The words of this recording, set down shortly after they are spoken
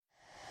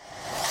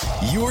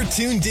You're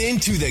tuned in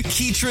to The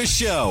Keetra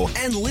Show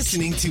and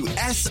listening to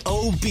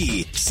SOB,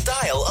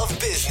 Style of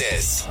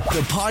Business, the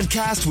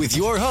podcast with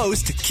your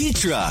host,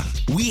 Keetra.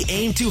 We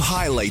aim to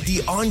highlight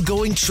the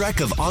ongoing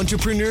trek of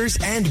entrepreneurs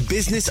and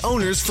business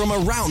owners from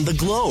around the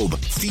globe,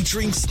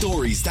 featuring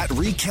stories that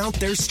recount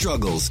their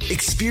struggles,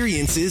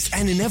 experiences,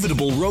 and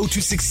inevitable road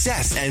to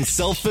success and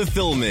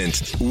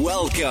self-fulfillment.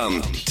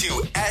 Welcome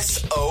to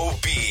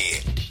SOB.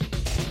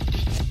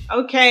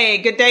 Okay,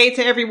 good day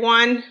to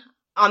everyone.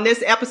 On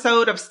this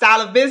episode of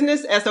Style of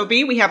Business, SOB,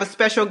 we have a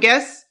special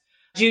guest,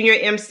 Junior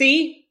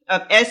MC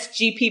of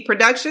SGP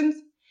Productions.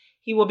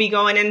 He will be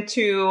going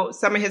into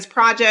some of his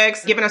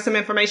projects, giving us some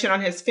information on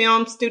his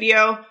film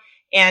studio,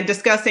 and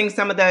discussing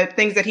some of the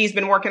things that he's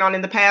been working on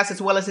in the past, as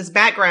well as his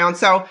background.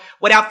 So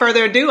without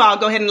further ado, I'll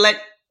go ahead and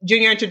let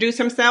Junior introduce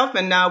himself,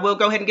 and we'll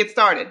go ahead and get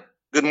started.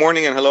 Good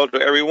morning and hello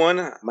to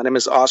everyone. My name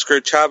is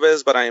Oscar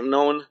Chavez, but I am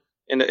known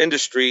in the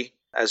industry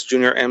as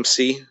Junior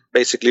MC,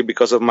 basically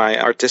because of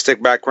my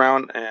artistic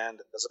background and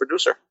as a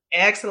producer.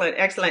 Excellent,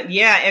 excellent.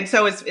 Yeah, and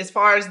so as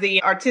far as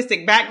the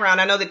artistic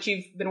background, I know that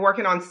you've been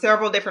working on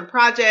several different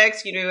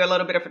projects. You do a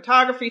little bit of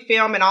photography,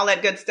 film, and all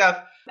that good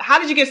stuff. How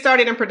did you get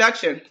started in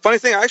production? Funny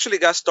thing, I actually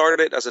got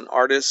started as an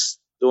artist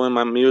doing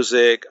my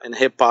music in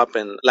hip-hop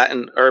and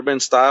Latin urban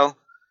style.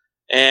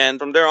 And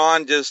from there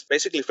on, just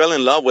basically fell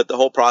in love with the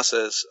whole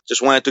process.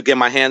 Just wanted to get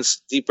my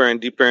hands deeper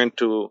and deeper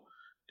into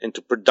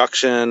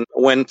production.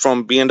 Went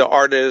from being the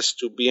artist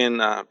to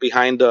being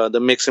behind the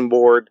mixing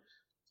board,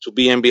 to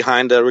being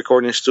behind the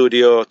recording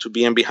studio, to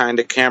being behind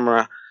the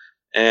camera.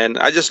 And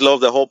I just love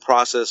the whole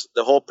process,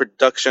 the whole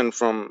production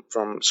from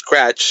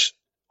scratch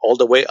all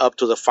the way up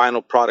to the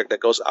final product that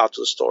goes out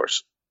to the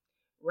stores.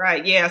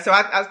 Right. Yeah. So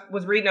I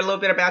was reading a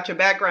little bit about your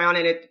background,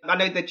 and I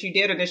know that you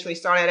did initially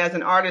start out as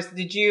an artist.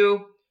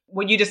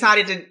 When you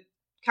decided to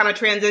kind of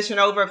transition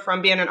over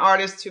from being an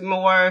artist to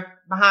more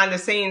behind the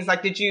scenes,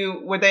 like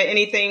were there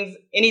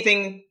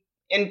anything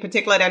in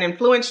particular that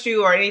influenced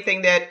you, or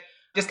anything that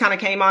just kind of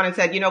came on and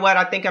said, you know what,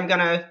 I think I'm going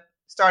to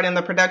start in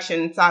the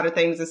production side of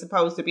things as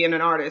opposed to being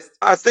an artist?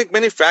 I think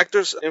many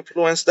factors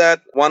influenced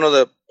that.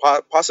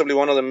 Possibly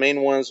one of the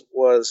main ones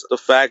was the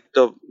fact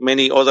of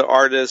many other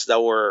artists that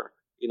were,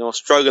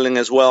 struggling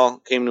as well,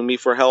 came to me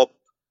for help.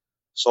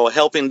 So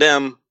helping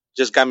them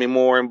just got me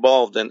more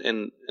involved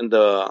in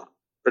the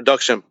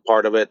production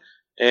part of it.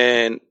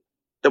 And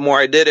the more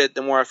I did it,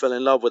 the more I fell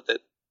in love with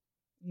it.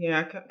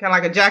 Yeah, kind of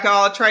like a jack of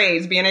all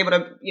trades, being able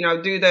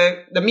to, do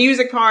the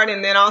music part,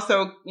 and then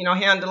also,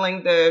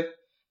 handling the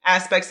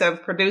aspects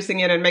of producing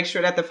it and make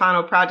sure that the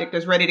final project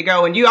is ready to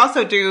go. And you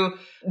also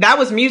that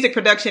was music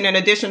production in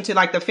addition to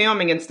like the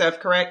filming and stuff,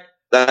 correct?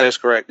 That is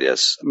correct,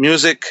 yes.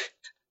 Music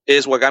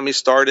is what got me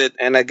started.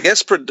 And I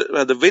guess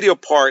the video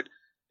part,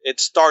 it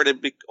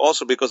started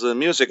also because of the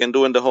music and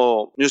doing the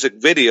whole music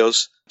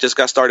videos. Just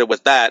got started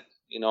with that.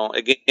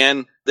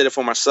 Again, did it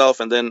for myself,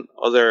 and then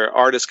other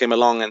artists came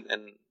along and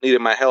needed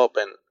my help,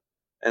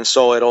 and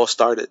so it all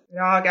started. It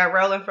all got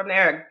rolling from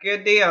there.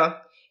 Good deal.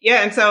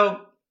 Yeah, and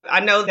so I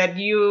know that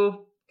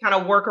you kind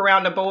of work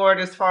around the board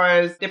as far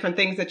as different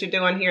things that you're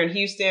doing here in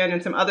Houston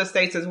and some other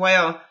states as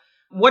well.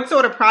 What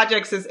sort of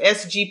projects is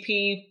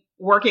SGP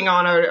working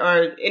on,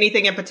 or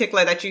anything in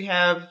particular that you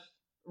have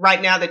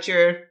right now that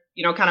you're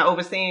kind of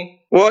overseeing?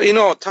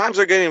 Well, times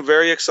are getting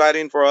very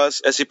exciting for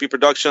us. SCP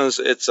Productions,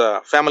 it's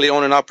a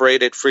family-owned and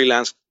operated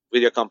freelance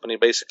video company,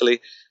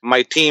 basically.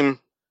 My team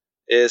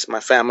is my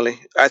family.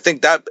 I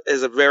think that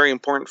is a very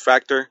important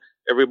factor.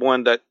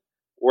 Everyone that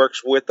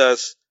works with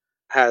us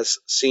has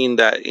seen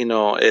that,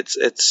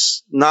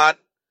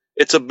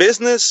 it's a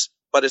business,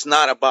 but it's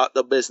not about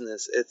the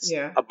business. It's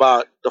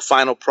about the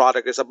final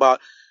product. It's about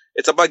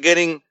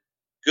getting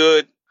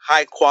good,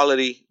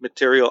 high-quality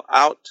material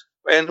out.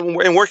 And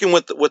working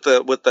with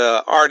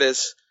the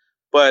artists,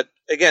 but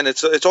again,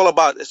 it's all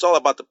about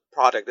the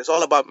product. It's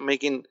all about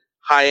making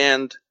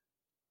high-end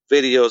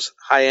videos,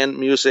 high-end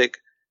music.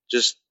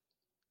 Just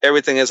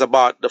everything is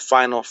about the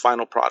final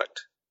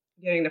product.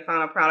 Getting the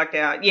final product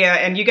out, yeah.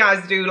 And you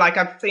guys do, like,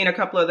 I've seen a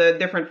couple of the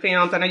different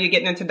films. I know you're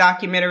getting into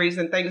documentaries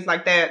and things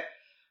like that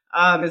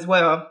as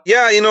well.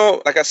 Yeah,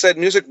 like I said,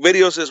 music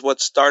videos is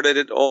what started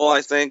it all.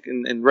 I think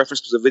in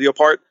reference to the video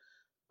part.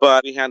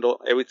 But we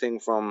handle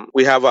everything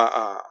we have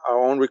our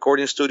own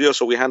recording studio,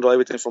 so we handle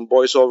everything from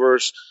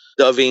voiceovers,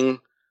 dubbing,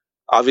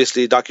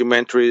 obviously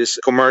documentaries,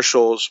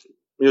 commercials,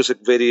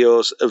 music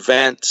videos,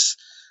 events,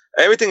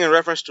 everything in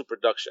reference to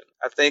production.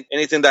 I think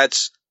anything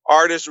that's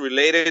artist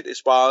related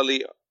is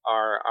probably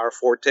our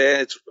forte.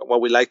 It's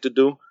what we like to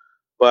do,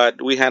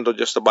 but we handle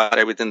just about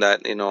everything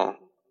that,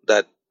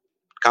 that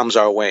comes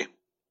our way.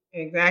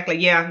 Exactly.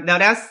 Yeah. No,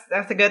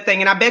 that's a good thing.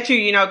 And I bet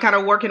you, kind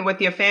of working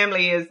with your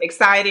family is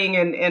exciting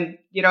and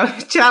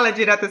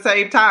challenging at the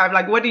same time.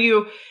 Like,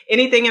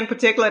 anything in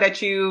particular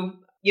that you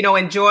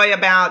enjoy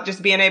about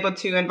just being able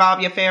to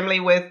involve your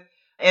family with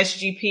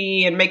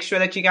SGP and make sure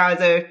that you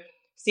guys are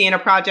seeing a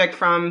project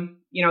from,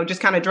 just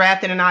kind of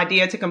drafting an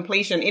idea to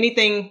completion?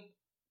 Anything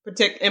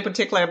in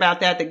particular about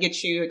that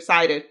gets you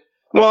excited?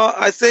 Well,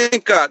 I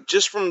think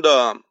just from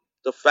the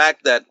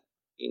fact that,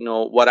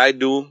 what I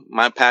do,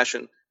 my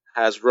passion,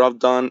 has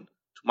rubbed on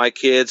to my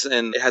kids,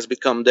 and it has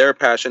become their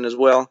passion as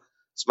well.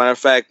 As a matter of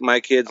fact, my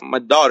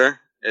daughter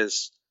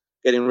is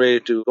getting ready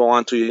to go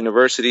on to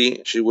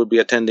university. She will be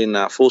attending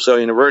Full Sail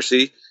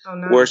University, Oh,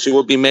 where nice. she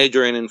will be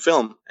majoring in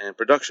film and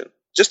production.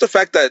 Just the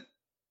fact that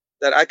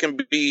I can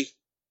be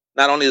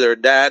not only their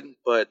dad,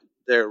 but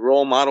their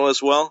role model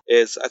as well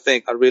is, I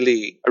think, a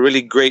really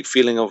great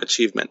feeling of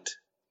achievement.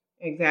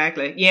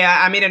 Exactly. Yeah.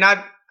 I mean, and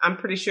I'm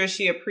pretty sure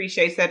she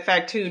appreciates that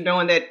fact too,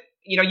 knowing that,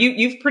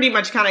 you've pretty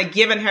much kind of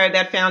given her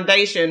that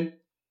foundation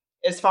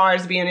as far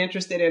as being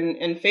interested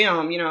in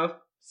film,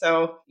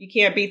 so you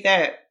can't beat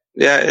that.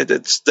 Yeah,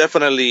 it's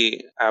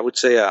definitely, I would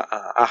say, a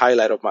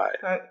highlight of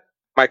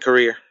my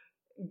career.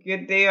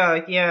 Good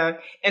deal. Yeah.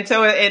 And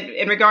so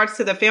in regards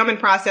to the filming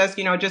process,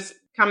 just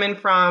coming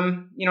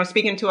from,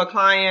 speaking to a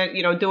client,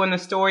 doing the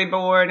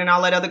storyboard and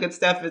all that other good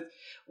stuff,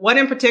 what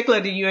in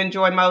particular do you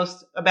enjoy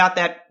most about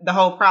the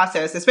whole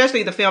process,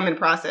 especially the filming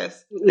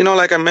process?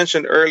 Like I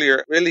mentioned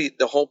earlier, really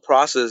the whole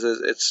process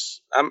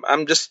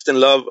I'm just in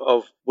love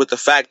with the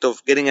fact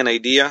of getting an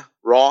idea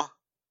raw.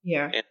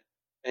 Yeah.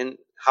 And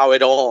how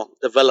it all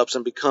develops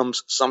and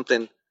becomes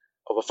something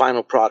of a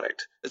final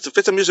product. If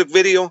it's a music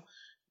video,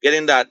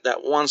 getting that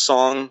one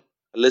song,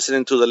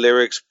 listening to the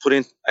lyrics,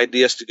 putting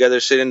ideas together,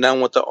 sitting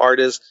down with the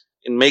artist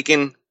and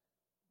making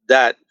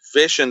that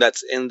vision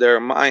that's in their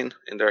mind,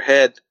 in their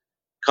head,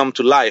 come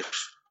to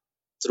life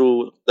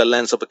through the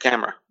lens of a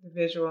camera. The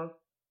visual.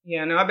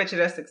 Yeah, no, I bet you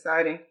that's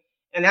exciting.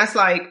 And that's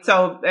like,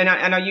 so, and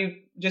I know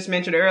you just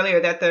mentioned earlier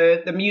that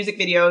the music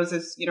videos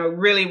is,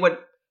 really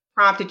what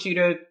prompted you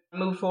to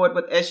move forward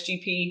with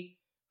SGP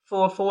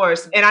Full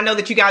Force. And I know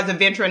that you guys are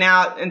venturing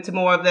out into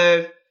more of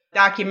the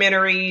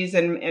documentaries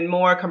and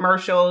more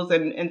commercials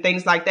and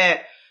things like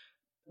that.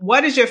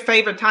 What is your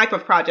favorite type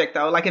of project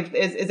though? Like,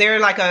 is there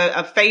like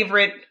a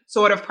favorite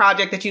sort of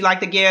project that you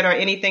like to get, or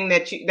anything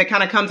that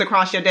kind of comes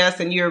across your desk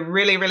and you're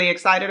really, really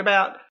excited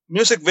about?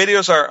 Music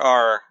videos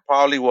are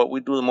probably what we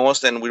do the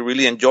most, and we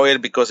really enjoy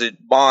it because it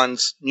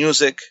bonds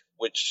music,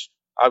 which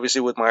obviously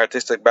with my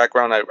artistic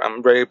background,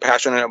 I'm very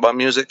passionate about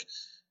music,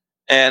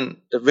 and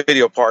the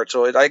video part.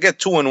 So I get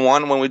 2 in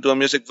 1 when we do a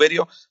music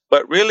video.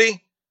 But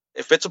really,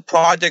 if it's a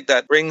project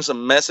that brings a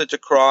message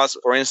across,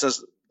 for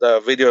instance, the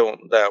video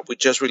that we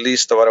just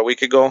released about a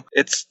week ago,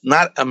 it's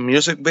not a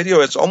music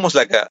video. It's almost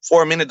like a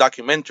 4-minute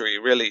documentary,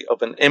 really,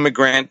 of an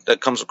immigrant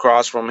that comes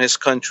across from his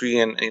country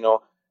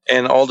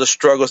and all the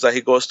struggles that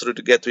he goes through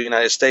to get to the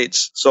United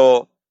States.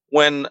 So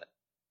when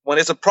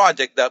it's a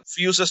project that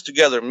fuses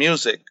together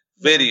music,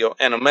 video,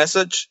 and a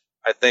message,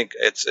 I think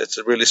it's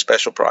a really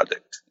special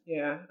project.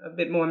 Yeah, a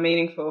bit more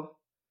meaningful.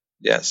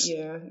 Yes.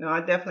 Yeah, no,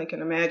 I definitely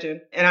can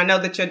imagine. And I know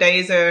that your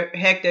days are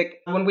hectic.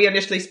 When we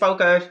initially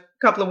spoke a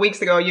couple of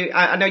weeks ago,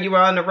 I know you were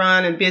on the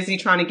run and busy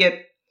trying to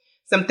get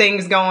some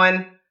things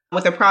going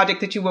with a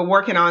project that you were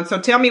working on. So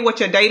tell me what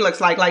your day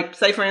looks like. Like,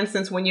 say, for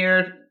instance, when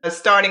you're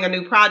starting a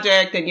new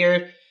project and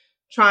you're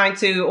trying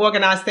to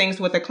organize things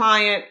with a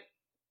client,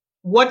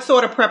 what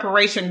sort of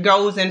preparation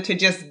goes into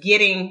just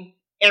getting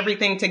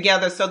everything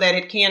together so that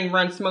it can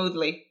run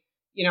smoothly,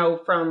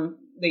 from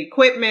the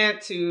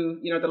equipment to,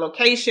 the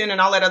location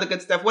and all that other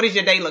good stuff? What does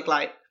your day look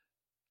like?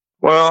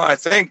 Well, I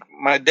think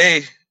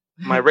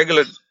my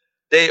regular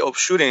day of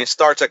shooting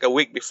starts like a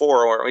week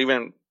before or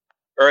even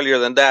earlier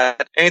than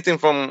that. Anything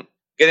from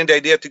getting the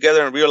idea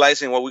together and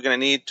realizing what we're going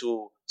to need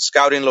to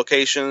scouting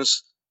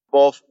locations,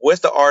 both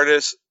with the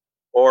artist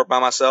or by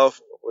myself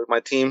with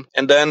my team.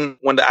 And then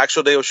when the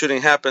actual day of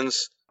shooting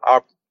happens,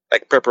 our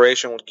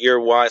preparation with gear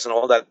wise and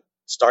all that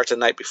starts the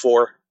night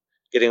before,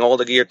 getting all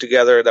the gear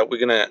together that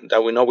we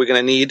know we're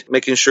gonna need,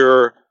 making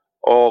sure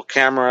all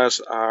cameras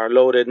are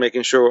loaded,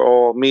 making sure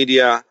all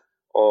media,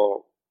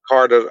 all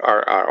cards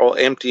are all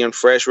empty and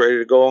fresh, ready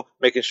to go,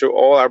 making sure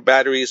all our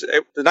batteries.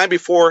 The night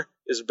before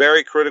is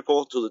very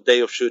critical to the day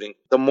of shooting.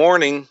 The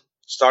morning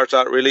starts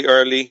out really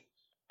early.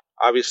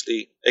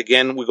 Obviously,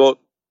 again,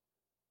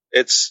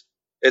 it's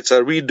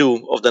a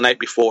redo of the night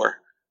before.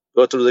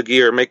 Go through the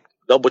gear,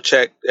 double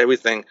check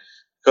everything,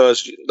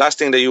 because last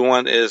thing that you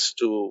want is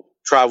to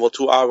travel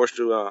 2 hours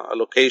to a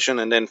location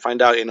and then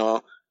find out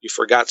you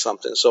forgot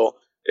something. So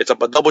it's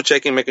about double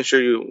checking, making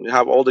sure you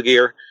have all the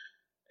gear,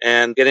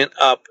 and getting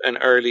up and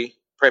early,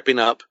 prepping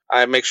up.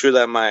 I make sure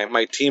that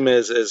my team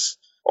is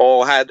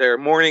all had their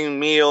morning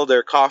meal,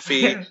 their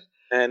coffee,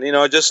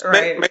 and just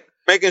right.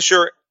 making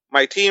sure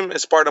my team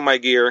is part of my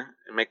gear,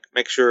 and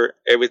make sure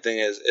everything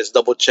is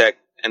double checked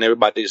and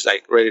everybody's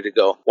ready to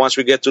go. Once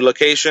we get to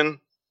location,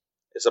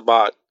 it's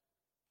about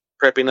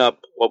prepping up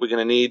what we're going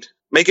to need,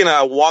 making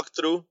a walk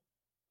through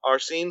our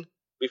scene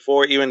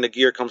before even the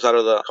gear comes out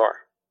of the car.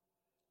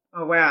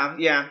 Oh, wow.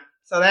 Yeah.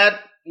 So that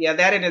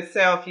in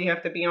itself, you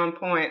have to be on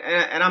point.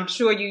 And I'm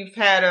sure you've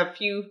had a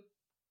few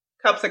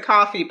cups of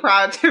coffee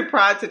prior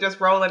to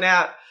just rolling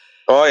out.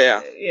 Oh,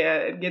 yeah. Yeah,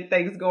 and get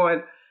things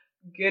going.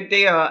 Good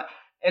deal.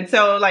 And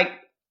so,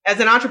 as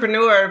an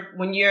entrepreneur,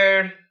 when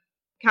you're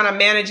kind of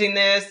managing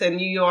this and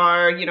you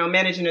are,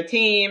 managing a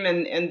team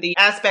and the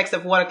aspects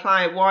of what a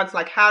client wants,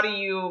 how do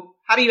you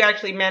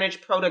actually manage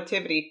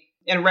productivity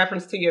in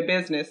reference to your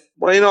business?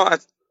 Well, I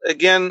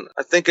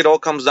think it all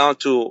comes down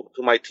to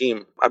my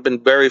team. I've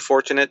been very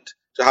fortunate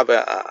to have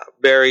a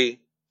very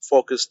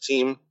focused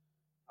team.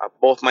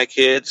 Both my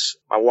kids,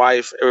 my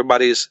wife,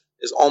 is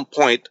on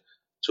point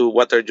to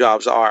what their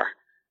jobs are,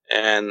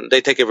 and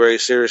they take it very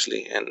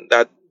seriously. And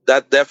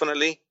that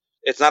definitely,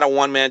 it's not a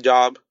one man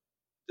job.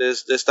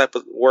 This type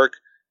of work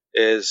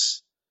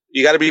is,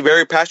 you got to be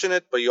very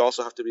passionate, but you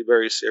also have to be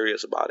very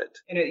serious about it.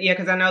 And yeah,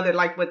 because I know that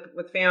like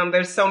with film,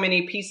 there's so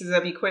many pieces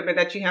of equipment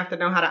that you have to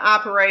know how to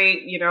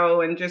operate,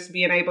 and just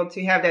being able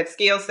to have that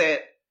skill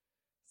set.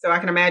 So I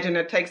can imagine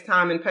it takes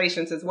time and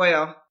patience as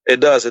well. It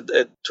does.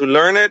 To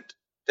learn it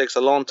takes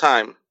a long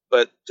time,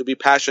 but to be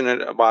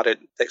passionate about it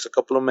takes a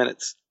couple of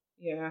minutes.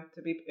 Yeah,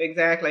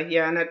 exactly.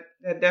 Yeah, and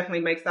that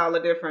definitely makes all the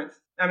difference.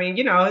 I mean,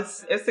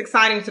 it's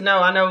exciting to know.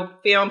 I know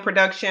film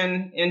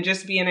production and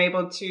just being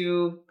able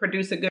to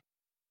produce a good.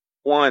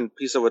 One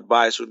piece of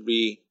advice would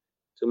be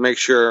to make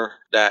sure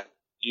that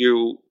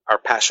you are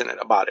passionate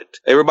about it.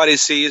 Everybody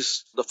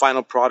sees the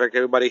final product.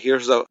 Everybody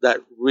hears that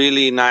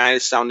really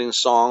nice sounding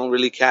song,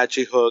 really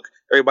catchy hook.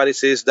 Everybody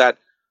sees that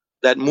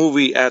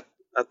movie at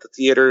the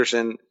theaters,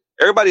 and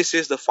everybody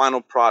sees the final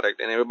product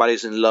and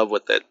everybody's in love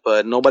with it.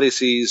 But nobody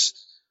sees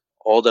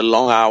all the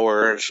long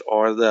hours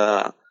or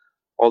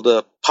all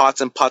the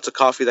pots and pots of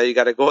coffee that you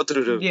got to go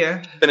through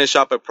to finish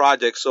up a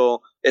project.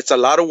 So it's a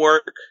lot of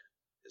work.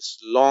 It's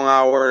long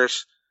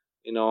hours,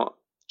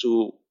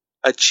 to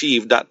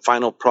achieve that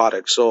final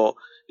product. So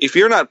if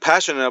you're not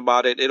passionate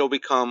about it, it'll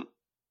become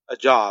a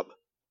job.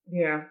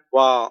 Yeah.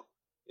 Well,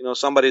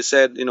 somebody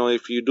said,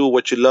 if you do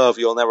what you love,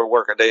 you'll never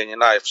work a day in your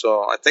life.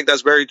 So I think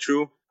that's very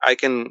true. I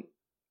can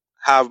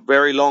have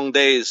very long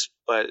days,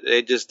 but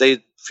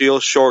they feel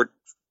short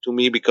to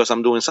me because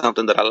I'm doing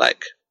something that I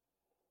like.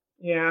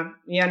 Yeah.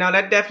 Yeah, no,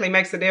 that definitely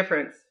makes a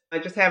difference.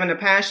 Just having a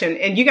passion.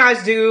 And you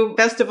guys do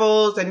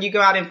festivals and you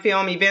go out and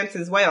film events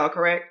as well,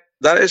 correct?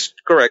 That is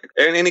correct.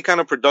 Any kind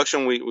of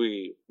production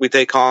we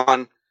take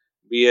on,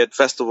 be it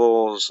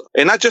festivals,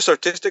 and not just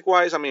artistic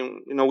wise. I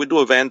mean, we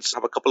do events,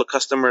 have a couple of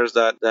customers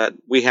that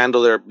we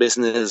handle their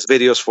business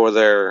videos for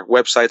their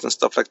websites and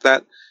stuff like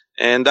that.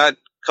 And that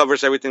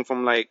covers everything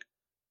from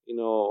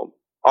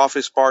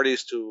office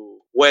parties to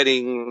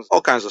weddings,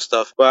 all kinds of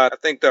stuff. But I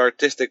think the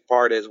artistic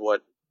part is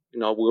what,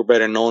 we're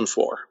better known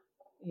for.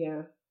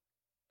 Yeah.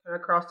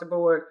 Across the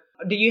board.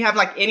 Do you have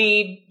like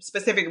any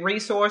specific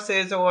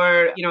resources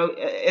or,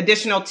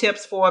 additional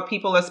tips for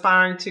people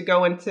aspiring to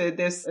go into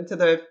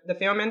the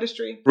film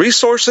industry?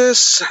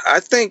 Resources,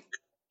 I think,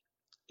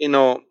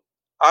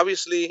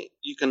 obviously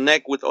you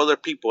connect with other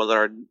people that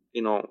are,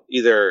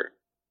 either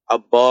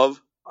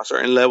above a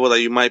certain level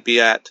that you might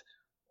be at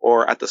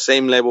or at the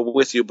same level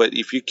with you. But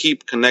if you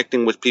keep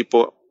connecting with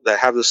people that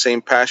have the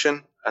same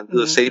passion and do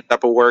the same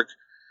type of work,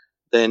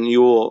 then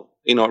you will,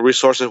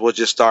 resources will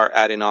just start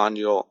adding on.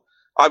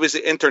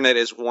 Obviously, internet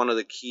is one of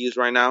the keys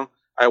right now.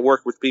 I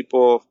work with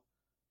people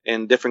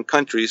in different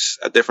countries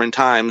at different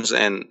times,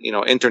 and,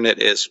 internet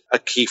is a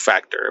key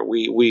factor.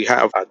 We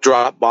have a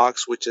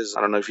Dropbox, which is,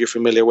 I don't know if you're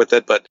familiar with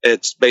it, but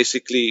it's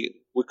basically,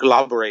 we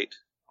collaborate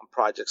on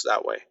projects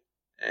that way.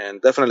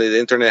 And definitely the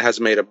internet has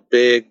made a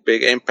big,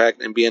 big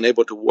impact in being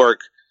able to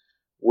work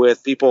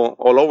with people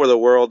all over the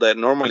world that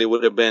normally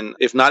would have been,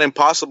 if not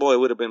impossible, it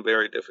would have been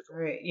very difficult.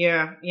 Right.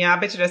 Yeah. Yeah. I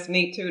bet you that's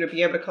neat too, to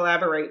be able to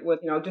collaborate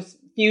with, just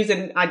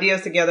fusing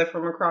ideas together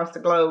from across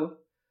the globe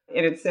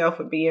in itself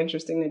would be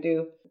interesting to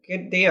do.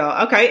 Good deal.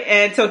 Okay.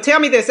 And so tell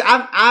me this,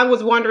 I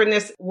was wondering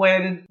this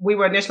when we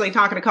were initially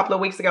talking a couple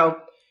of weeks ago.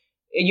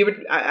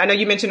 I know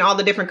you mentioned all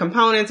the different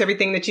components,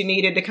 everything that you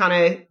needed to kind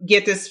of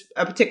get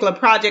a particular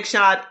project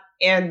shot.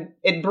 And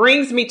it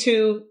brings me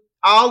to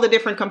all the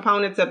different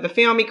components of the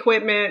film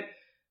equipment,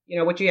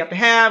 what you have to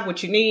have,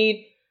 what you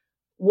need.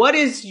 What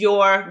is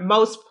your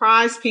most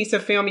prized piece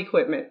of film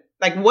equipment?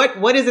 Like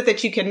what is it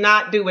that you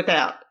cannot do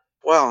without?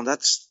 Well,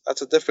 that's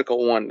a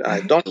difficult one. I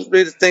don't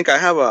really think I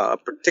have a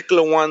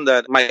particular one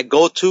that my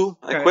go-to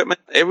equipment.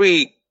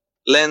 Every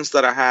lens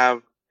that I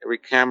have, every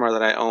camera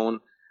that I own,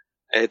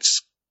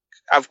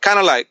 I've kind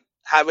of like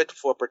have it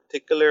for a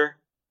particular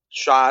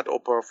shot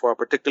or for a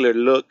particular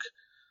look.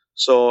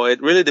 So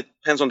it really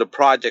depends on the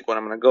project, what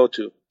I'm going to go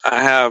to.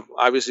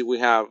 We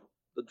have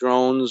the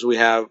drones, we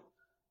have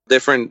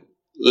different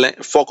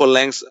focal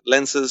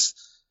lenses,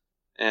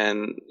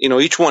 and,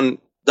 each one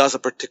does a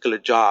particular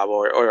job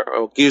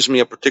or gives me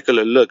a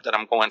particular look that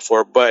I'm going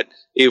for. But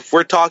if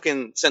we're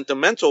talking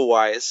sentimental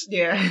wise,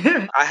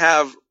 I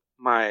have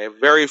my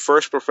very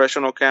first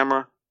professional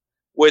camera,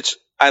 which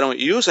I don't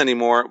use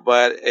anymore,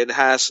 but it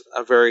has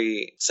a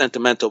very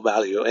sentimental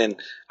value. And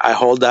I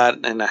hold that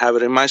and I have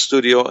it in my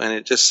studio and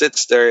it just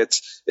sits there.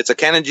 It's a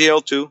Canon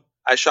GL2.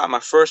 I shot my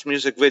first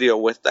music video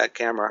with that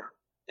camera.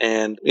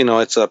 And,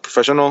 it's a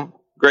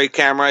professional grade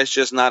camera. It's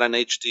just not an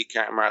HD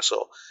camera.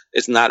 So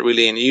it's not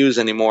really in use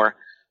anymore,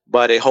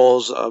 but it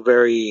holds a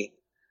very,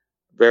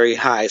 very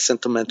high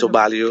sentimental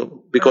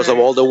value because of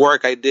all the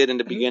work I did in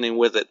the beginning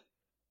with it.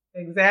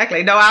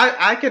 Exactly. No,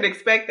 I could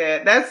expect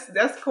that.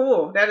 That's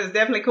cool. That is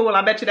definitely cool.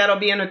 I bet you that'll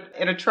be in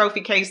a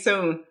trophy case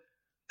soon.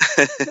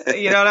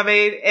 You know what I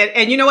mean?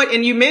 And you know what?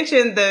 And you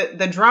mentioned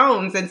the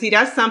drones, and see,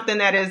 that's something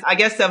that is, I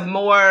guess, of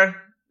more,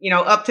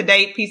 up to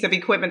date piece of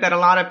equipment that a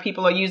lot of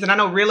people are using. I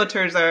know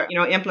realtors are,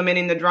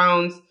 implementing the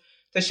drones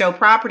to show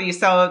properties.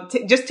 So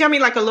just tell me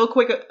like a little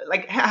quick,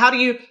 like how do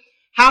you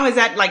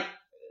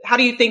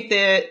think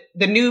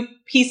the new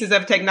pieces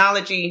of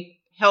technology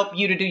help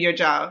you to do your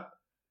job?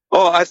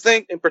 Oh, I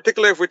think in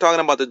particular, if we're talking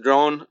about the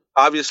drone,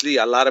 obviously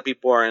a lot of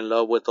people are in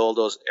love with all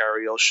those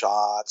aerial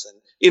shots,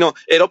 and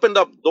it opened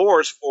up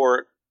doors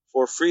for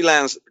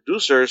freelance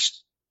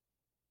producers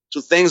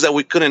to things that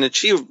we couldn't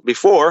achieve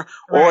before,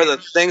 right, or the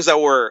things that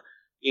were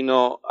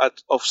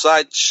of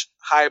such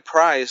high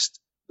priced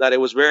that it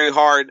was very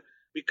hard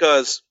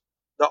because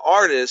the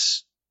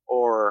artist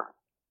or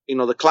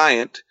the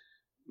client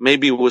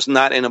maybe was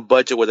not in a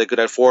budget where they could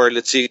afford,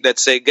 let's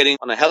say getting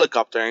on a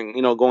helicopter and,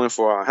 going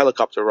for a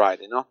helicopter ride,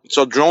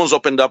 So drones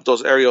opened up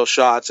those aerial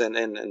shots and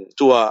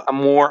to a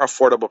more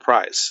affordable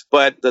price.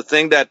 But the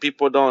thing that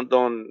people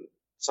don't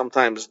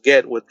sometimes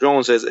get with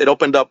drones is it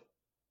opened up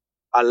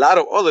a lot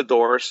of other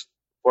doors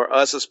for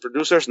us as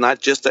producers, not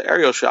just the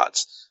aerial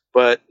shots,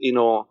 but,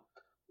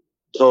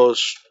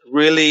 those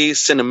really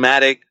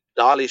cinematic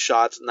dolly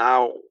shots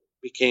now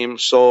became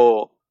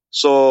so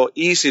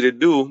easy to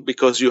do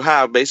because you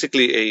have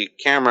basically a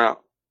camera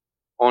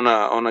on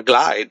a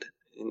glide,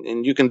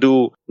 and you can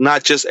do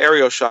not just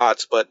aerial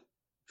shots, but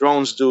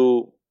drones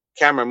do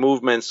camera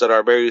movements that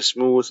are very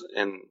smooth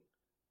and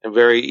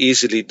very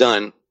easily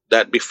done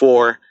that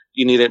before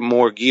you needed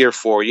more gear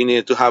for. You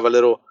needed to have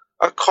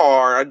a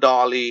car, a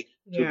dolly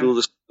to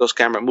do those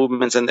camera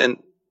movements, and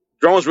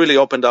drones really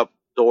opened up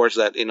doors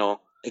that,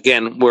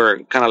 again,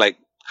 were kind of like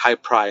high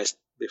priced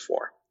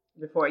before.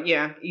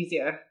 Yeah,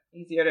 easier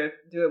to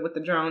do it with the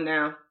drone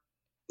now.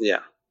 Yeah.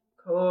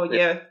 Cool.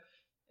 Yeah.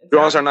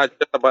 Drones are not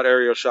just about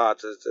aerial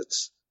shots.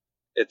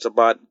 It's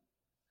about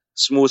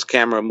smooth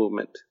camera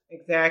movement.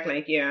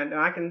 Exactly. Yeah. No,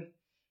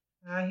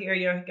 I hear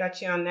you.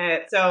 Got you on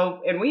that.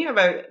 So, and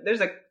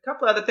there's a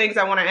couple other things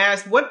I want to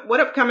ask. What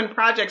upcoming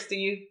projects do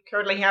you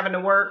currently have in the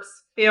works?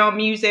 Film,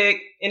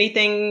 music,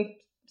 anything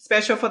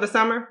special for the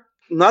summer?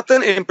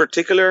 Nothing in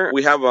particular.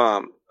 We have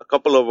a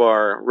couple of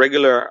our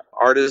regular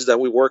artists that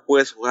we work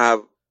with who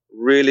have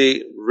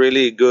really,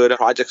 really good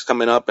projects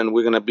coming up, and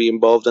we're going to be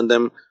involved in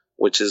them,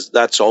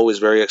 that's always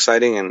very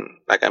exciting. And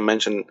like I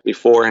mentioned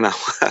before, and I'll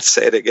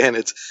say it again,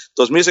 it's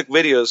those music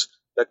videos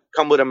that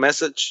come with a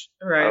message,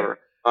 right,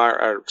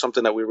 are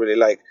something that we really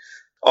like.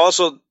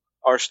 Also,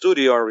 our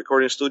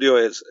recording studio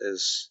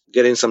is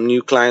getting some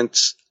new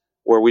clients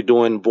where we're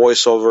doing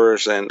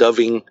voiceovers and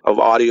dubbing of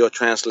audio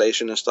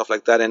translation and stuff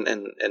like that.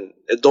 And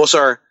those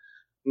are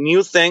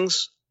new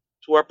things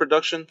to our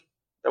production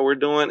that we're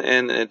doing,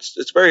 and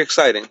it's very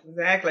exciting.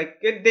 Exactly.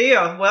 Good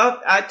deal. Well,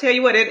 I tell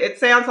you what, it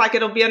sounds like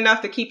it'll be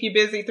enough to keep you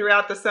busy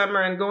throughout the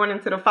summer and going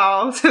into the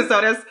fall. So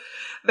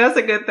that's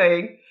a good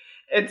thing.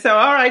 And so,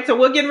 all right, so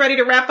we're getting ready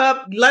to wrap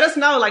up. Let us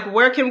know, like,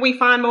 where can we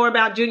find more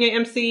about Junior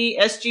MC,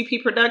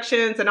 SGP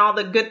Productions, and all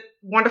the good,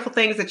 wonderful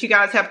things that you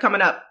guys have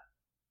coming up?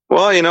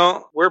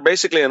 Well, we're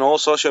basically on all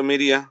social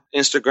media,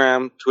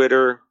 Instagram,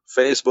 Twitter,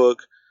 Facebook.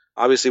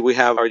 Obviously, we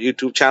have our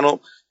YouTube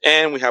channel,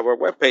 and we have our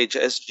webpage,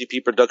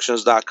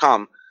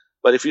 sgpproductions.com.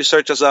 But if you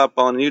search us up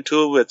on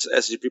YouTube, it's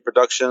SGP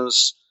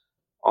Productions.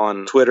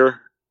 On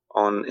Twitter,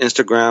 on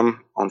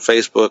Instagram, on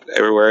Facebook,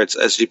 everywhere, it's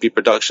SGP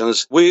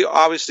Productions. We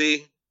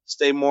obviously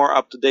stay more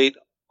up to date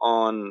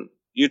on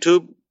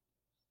YouTube.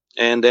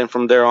 And then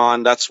from there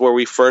on, that's where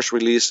we first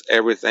release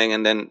everything.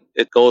 And then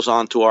it goes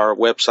on to our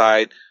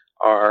website,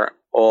 all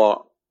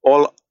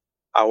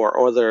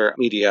our other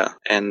media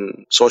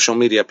and social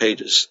media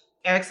pages.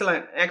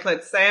 Excellent.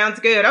 Sounds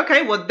good.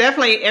 Okay. Well,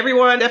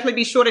 everyone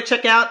be sure to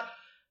check out.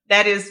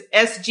 That is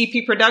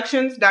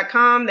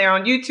sgpproductions.com. They're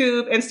on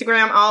YouTube,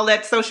 Instagram, all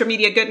that social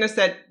media goodness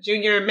that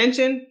Junior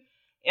mentioned.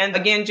 And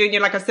again, Junior,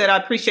 like I said, I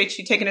appreciate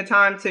you taking the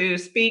time to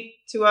speak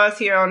to us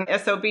here on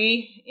SOB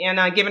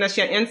and giving us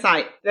your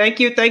insight. Thank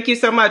you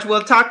so much.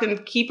 We'll talk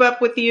and keep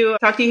up with you.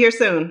 Talk to you here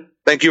soon.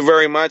 Thank you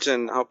very much,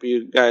 and I hope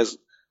you guys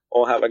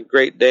all have a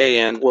great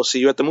day, and we'll see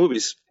you at the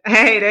movies.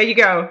 Hey, there you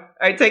go. All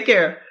right, take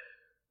care.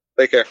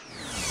 Take care.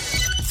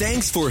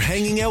 Thanks for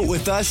hanging out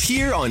with us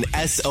here on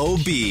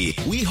SOB.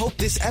 We hope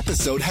this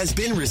episode has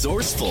been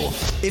resourceful.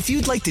 If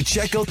you'd like to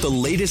check out the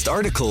latest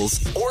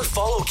articles or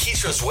follow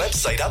Keetra's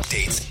website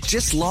updates,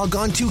 just log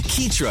on to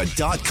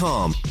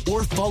Keetra.com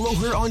or follow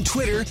her on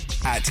Twitter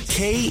at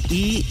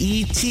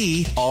KEETRIA.